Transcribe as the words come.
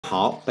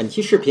好，本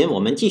期视频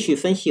我们继续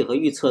分析和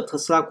预测特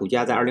斯拉股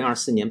价在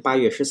2024年8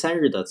月13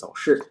日的走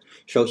势。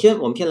首先，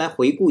我们先来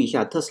回顾一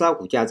下特斯拉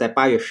股价在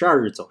8月12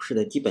日走势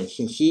的基本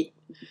信息。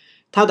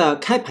它的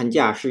开盘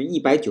价是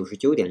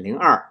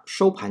 199.02，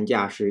 收盘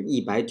价是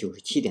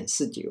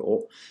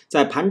 197.49，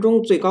 在盘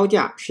中最高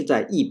价是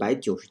在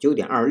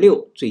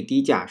 199.26， 最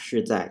低价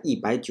是在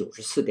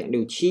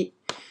 194.67。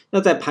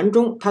那在盘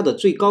中，它的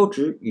最高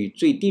值与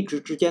最低值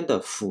之间的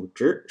负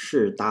值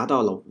是达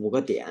到了5个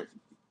点。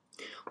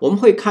我们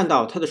会看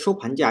到它的收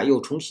盘价又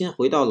重新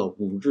回到了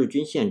5日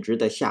均线值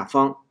的下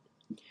方。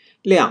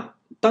量，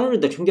当日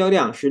的成交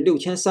量是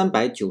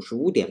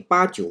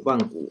 6395.89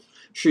 万股，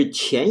是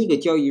前一个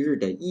交易日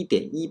的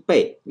 1.1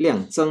 倍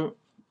量增。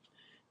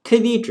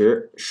KD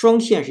值双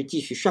线是继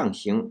续上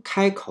行，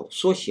开口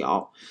缩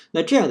小，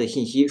那这样的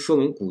信息说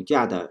明股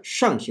价的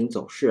上行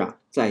走势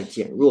在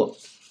减弱。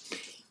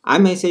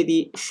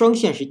MACD 双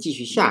线是继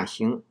续下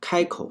行，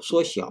开口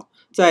缩小，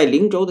在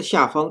零轴的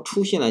下方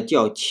出现了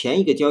较前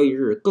一个交易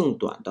日更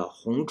短的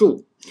红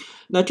柱。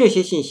那这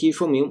些信息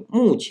说明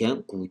目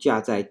前股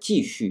价在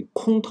继续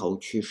空头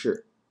趋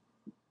势。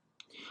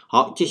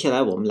好，接下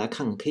来我们来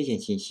看看 K 线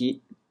信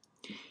息。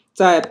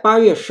在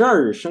8月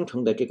12日生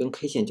成的这根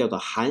K 线叫做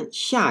含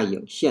下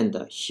影线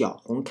的小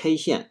红 K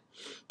线，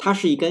它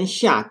是一根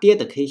下跌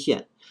的 K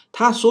线，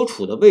它所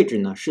处的位置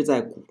呢是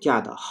在股价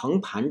的横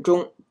盘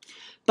中。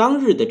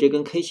当日的这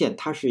根 K 线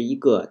它是一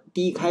个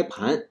低开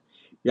盘，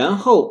然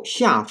后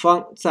下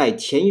方在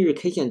前一日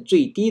K 线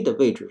最低的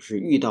位置是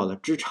遇到了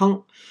支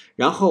撑，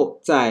然后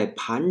在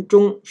盘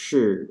中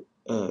是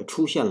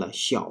出现了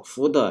小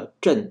幅的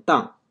震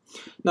荡。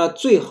那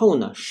最后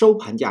呢，收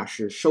盘价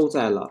是收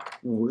在了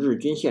5日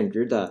均线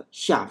值的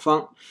下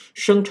方，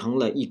生成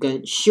了一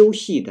根休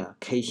息的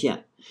K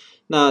线。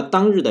那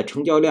当日的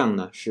成交量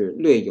呢是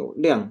略有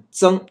量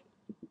增。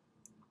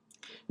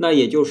那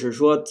也就是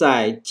说，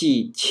在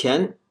继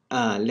前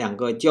2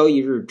个交易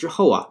日之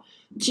后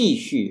继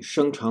续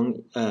生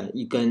成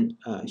一根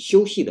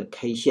休息的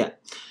K 线。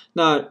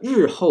那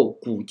日后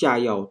股价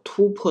要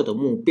突破的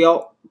目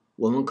标，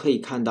我们可以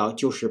看到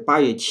就是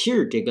8月7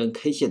日这根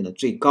K 线的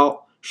最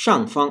高，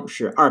上方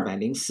是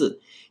204，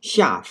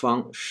下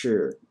方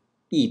是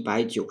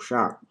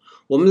192。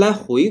我们来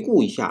回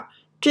顾一下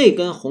这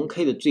根红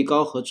K 的最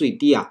高和最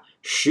低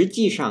实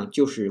际上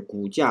就是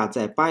股价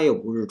在8月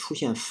5日出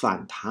现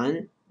反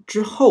弹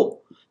之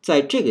后，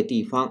在这个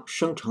地方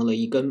生成了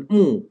一根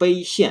墓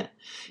碑线。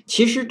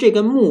其实这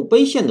根墓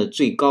碑线的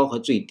最高和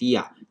最低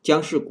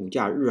将是股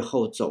价日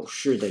后走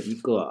势的一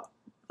个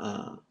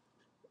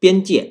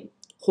边界，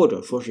或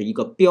者说是一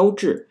个标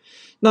志。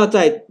那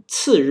在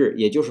次日，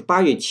也就是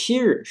8月7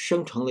日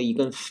生成了一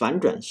根反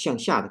转向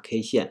下的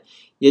K 线，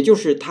也就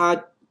是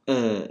它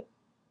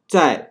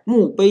在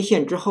墓碑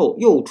线之后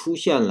又出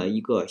现了一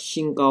个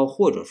新高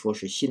或者说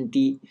是新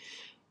低。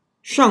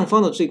上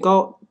方的最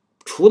高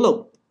除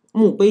了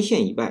墓碑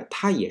线以外，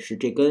它也是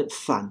这根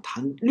反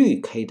弹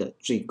绿 K 的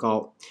最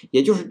高，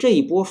也就是这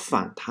一波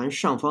反弹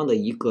上方的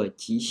一个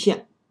极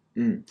限。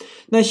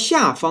那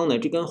下方呢，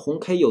这根红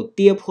K 又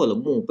跌破了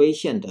墓碑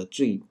线的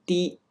最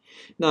低。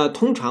那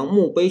通常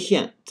墓碑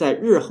线在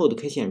日后的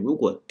K 线如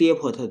果跌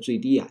破它的最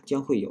低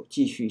将会有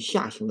继续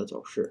下行的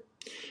走势。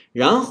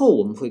然后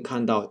我们会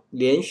看到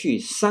连续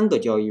3个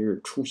交易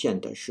日出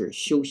现的是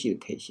休息的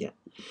K 线。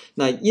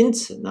那因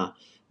此呢，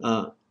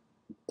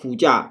股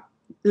价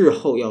日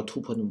后要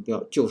突破的目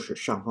标就是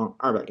上方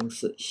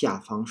204，下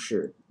方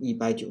是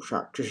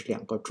192，这是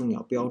2个重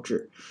要标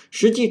志。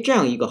实际这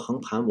样一个横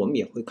盘，我们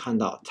也会看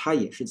到它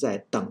也是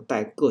在等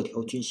待各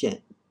条均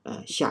线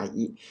下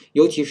移，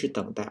尤其是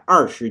等待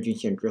20日均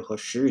线值和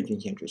10日均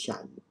线值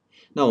下移。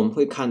那我们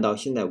会看到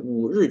现在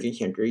5日均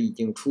线值已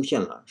经出现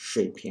了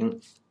水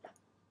平。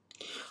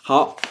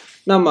好，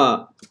那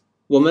么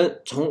我们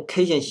从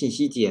K 线信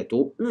息解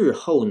读，日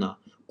后呢，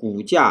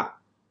股价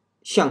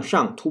向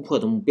上突破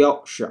的目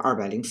标是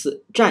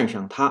204，站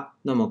上它，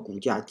那么股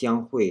价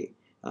将会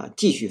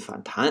继续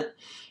反弹。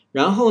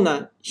然后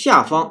呢，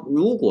下方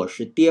如果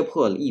是跌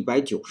破了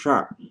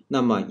192，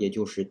那么也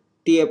就是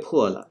跌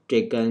破了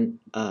这根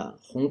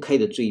红 K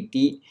的最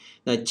低，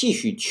那继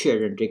续确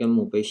认这根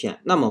墓碑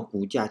线，那么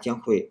股价将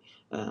会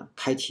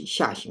开启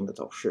下行的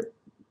走势。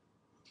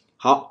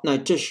好，那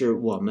这是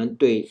我们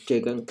对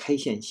这根 K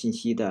线信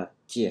息的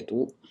解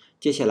读。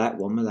接下来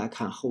我们来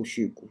看后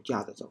续股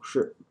价的走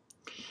势。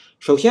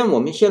首先我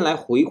们先来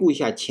回顾一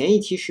下前一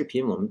期视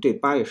频我们对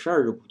8月12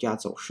日股价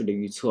走势的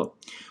预测。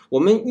我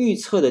们预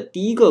测的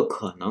第一个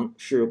可能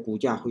是股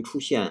价会出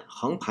现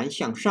横盘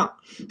向上，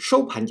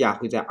收盘价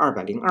会在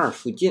202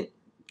附近。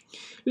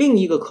另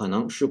一个可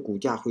能是股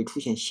价会出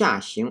现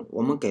下行，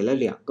我们给了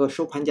2个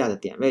收盘价的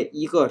点位，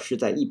一个是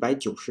在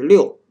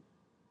196，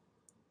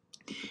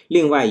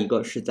另外一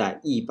个是在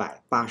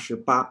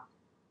188，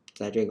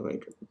在这个位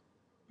置。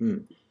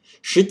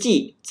实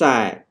际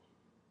在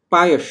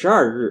8月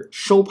12日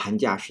收盘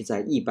价是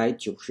在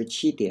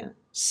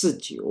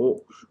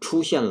197.49，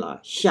出现了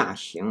下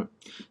行。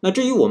那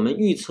至于我们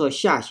预测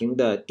下行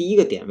的第一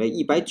个点位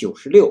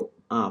196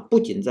不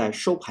仅在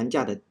收盘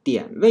价的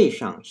点位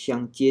上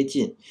相接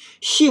近，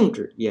性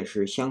质也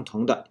是相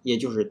同的，也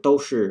就是都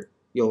是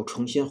又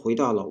重新回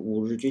到了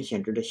5日均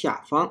线值的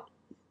下方。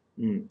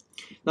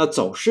那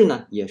走势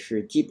呢也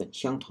是基本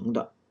相同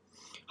的。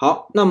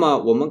好，那么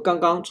我们刚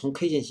刚从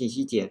K 线信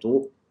息解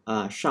读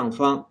上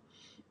方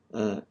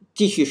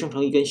继续生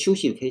成一根休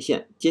息的 K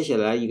线，接下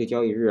来一个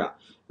交易日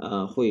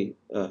会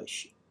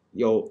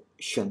有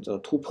选择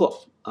突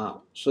破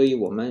所以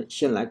我们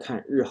先来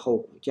看日后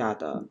股价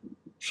的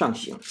上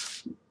行。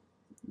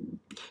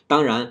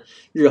当然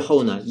日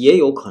后呢也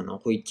有可能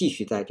会继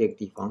续在这个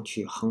地方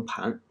去横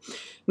盘。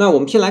那我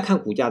们先来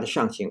看股价的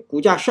上行，股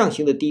价上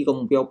行的第一个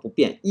目标不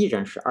变，依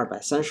然是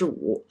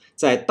235，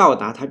在到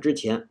达它之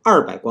前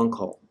200关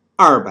口、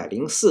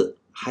204，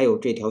还有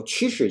这条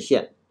趋势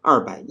线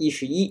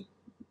211。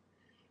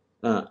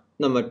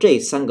那么这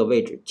3个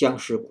位置将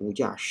是股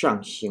价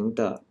上行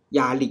的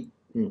压力。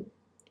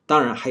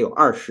当然还有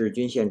20日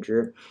均线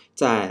值，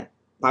在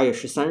8月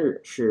13日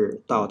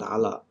是到达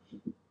了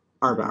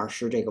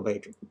220这个位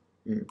置。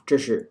这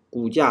是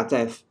股价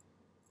在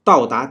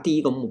到达第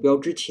一个目标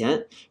之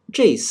前，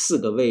这4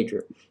个位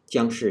置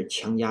将是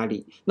强压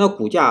力。那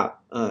股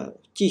价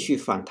继续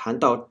反弹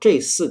到这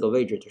4个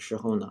位置的时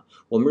候呢，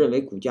我们认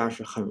为股价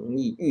是很容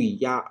易遇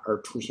压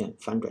而出现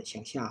反转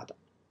向下的。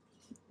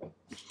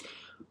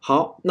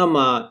好，那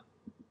么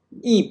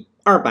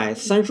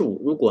235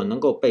如果能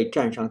够被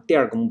站上第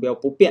2个目标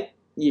不变，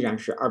依然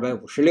是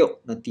256，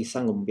那第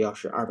3个目标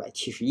是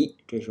271，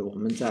这是我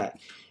们在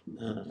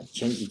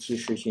前几期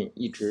视讯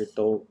一直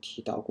都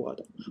提到过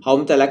的。好，我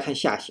们再来看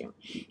下行，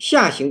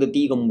下行的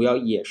第一个目标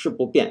也是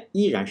不变，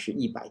依然是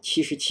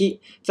177，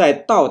在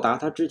到达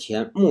它之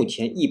前，目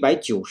前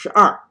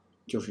192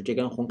就是这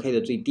根红 K 的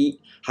最低，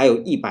还有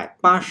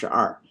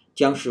182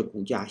将是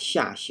股价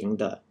下行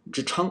的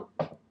支撑。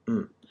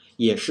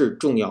也是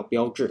重要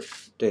标志。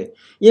对，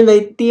因为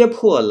跌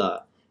破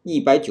了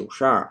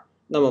192，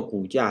那么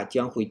股价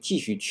将会继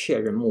续确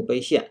认墓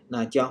碑线，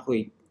那将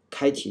会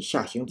开启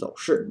下行走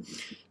势。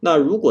那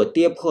如果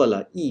跌破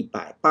了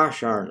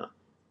182呢，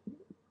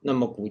那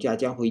么股价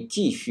将会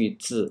继续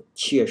自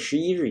7月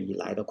11日以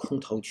来的空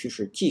头趋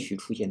势继续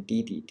出现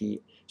低底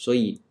低，所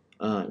以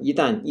一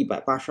旦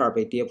182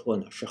被跌破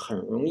呢，是很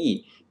容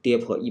易跌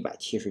破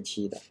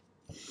177的。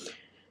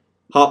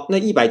好，那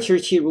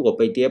177如果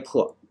被跌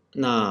破，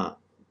那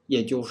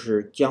也就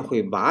是将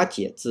会瓦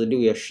解自6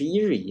月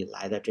11日以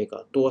来的这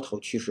个多头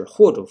趋势，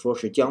或者说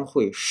是将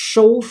会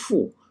收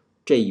复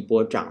这一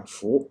波涨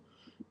幅。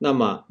那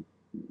么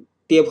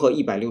跌破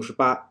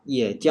168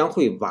也将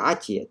会瓦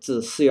解自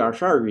4月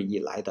22日以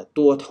来的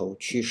多头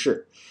趋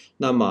势。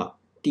那么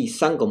第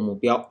3个目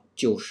标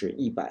就是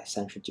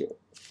139。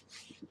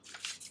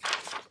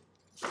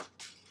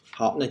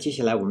好，那接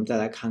下来我们再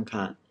来看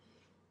看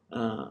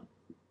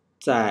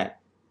在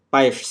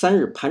8月13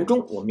日盘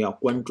中我们要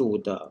关注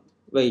的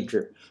位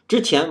置。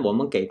之前我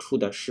们给出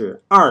的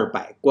是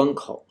200关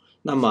口，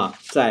那么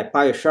在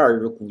8月12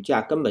日股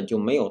价根本就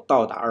没有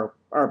到达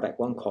200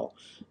关口，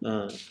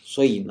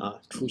所以呢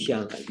出现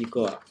了一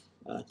个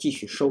继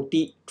续收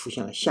低，出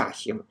现了下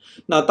行。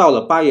那到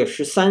了8月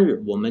13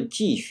日，我们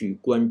继续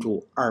关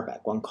注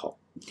200关口。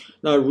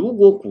那如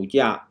果股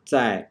价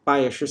在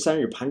8月13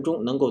日盘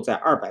中能够在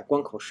200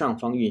关口上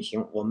方运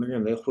行，我们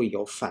认为会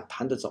有反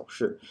弹的走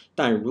势。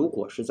但如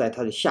果是在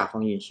它的下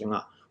方运行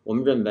我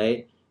们认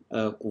为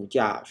股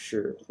价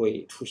是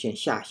会出现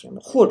下行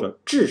的，或者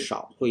至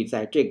少会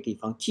在这个地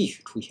方继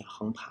续出现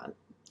横盘。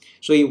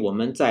所以我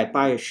们在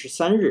8月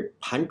13日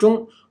盘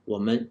中，我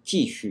们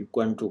继续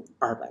关注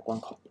200关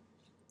口。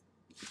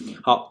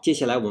好，接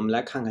下来我们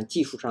来看看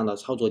技术上的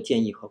操作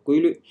建议和规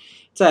律。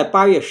在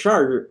8月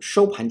12日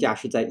收盘价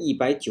是在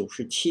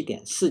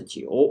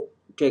 197.49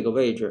 这个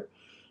位置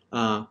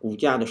股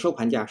价的收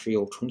盘价是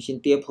又重新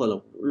跌破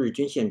了5日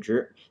均线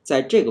值，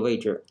在这个位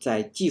置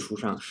在技术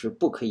上是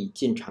不可以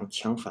进场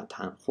抢反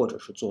弹或者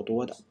是做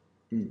多的。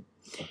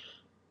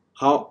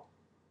好，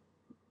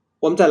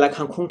我们再来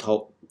看空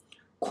头。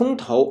空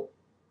头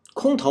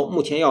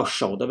目前要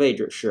守的位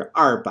置是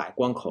200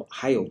关口，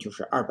还有就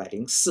是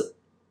204。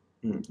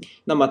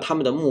那么他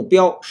们的目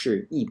标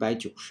是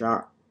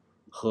192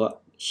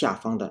和下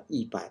方的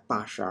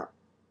182。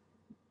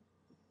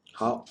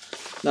好，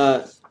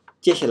那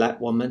接下来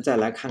我们再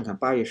来看看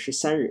8月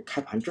13日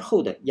开盘之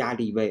后的压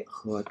力位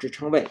和支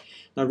撑位。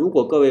那如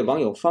果各位网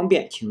友方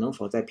便，请能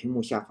否在屏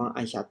幕下方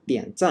按下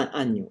点赞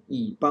按钮，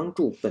以帮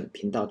助本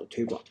频道的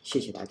推广，谢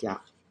谢大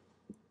家。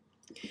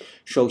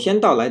首先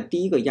到来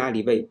第一个压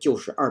力位就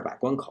是200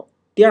关口，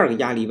第2个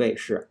压力位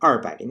是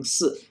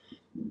204。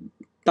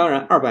当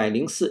然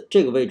204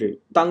这个位置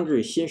当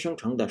日新生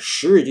成的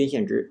10日均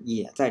线值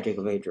也在这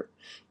个位置。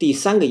第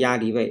3个压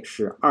力位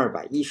是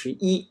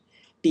211，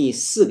第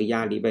4个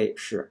压力位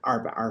是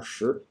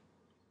220。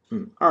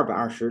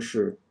220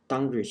是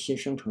当日新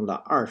生成的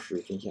20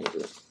日均线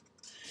值。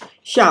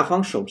下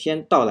方首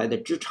先到来的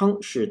支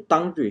撑是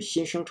当日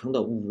新生成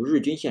的5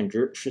日均线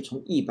值，是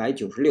从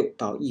196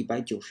到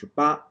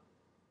198。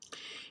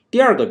第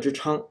2个支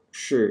撑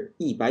是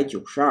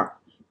192。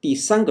第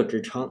3个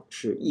支撑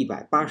是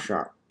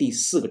182，第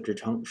4个支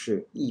撑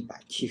是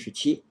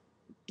177。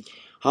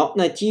好，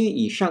那基于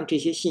以上这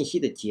些信息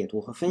的解读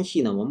和分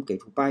析呢，我们给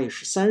出8月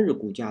13日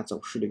股价走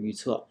势的预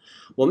测。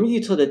我们预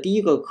测的第一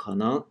个可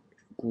能，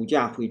股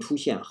价会出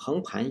现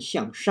横盘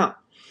向上。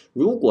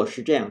如果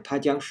是这样，它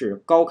将是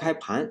高开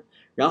盘，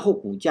然后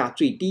股价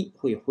最低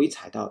会回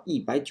踩到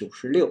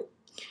196，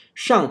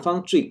上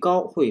方最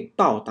高会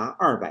到达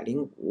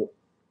205，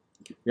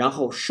然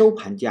后收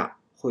盘价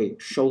会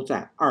收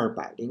在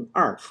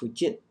202附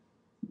近。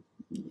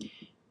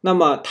那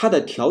么它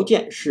的条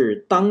件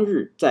是当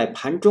日在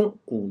盘中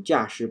股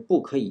价是不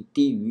可以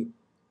低于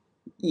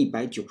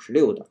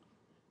196的，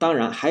当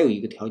然还有一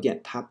个条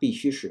件，它必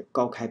须是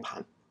高开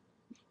盘。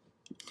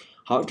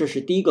好，这是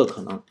第一个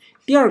可能。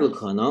第二个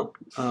可能，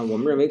我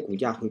们认为股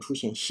价会出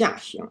现下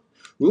行。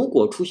如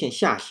果出现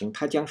下行，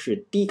它将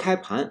是低开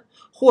盘，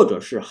或者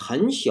是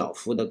很小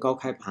幅的高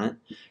开盘，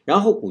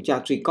然后股价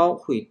最高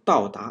会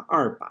到达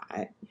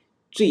200，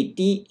最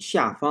低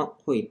下方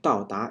会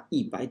到达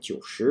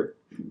190，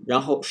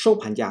然后收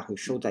盘价会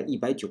收在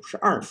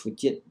192附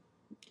近。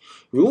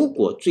如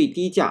果最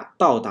低价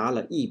到达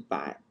了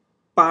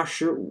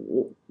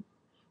185，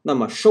那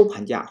么收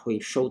盘价会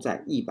收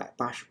在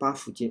188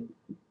附近。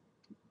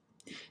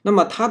那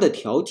么它的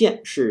条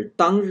件是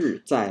当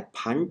日在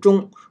盘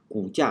中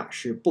股价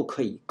是不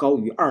可以高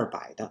于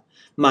200的，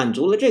满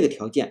足了这个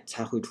条件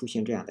才会出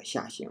现这样的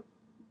下行。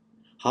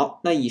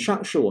好，那以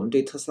上是我们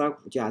对特斯拉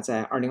股价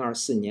在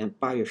2024年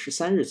8月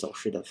13日走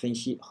势的分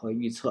析和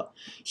预测，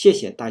谢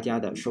谢大家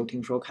的收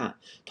听收看，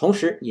同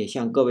时也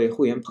向各位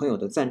会员朋友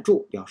的赞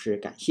助表示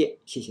感谢，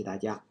谢谢大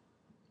家。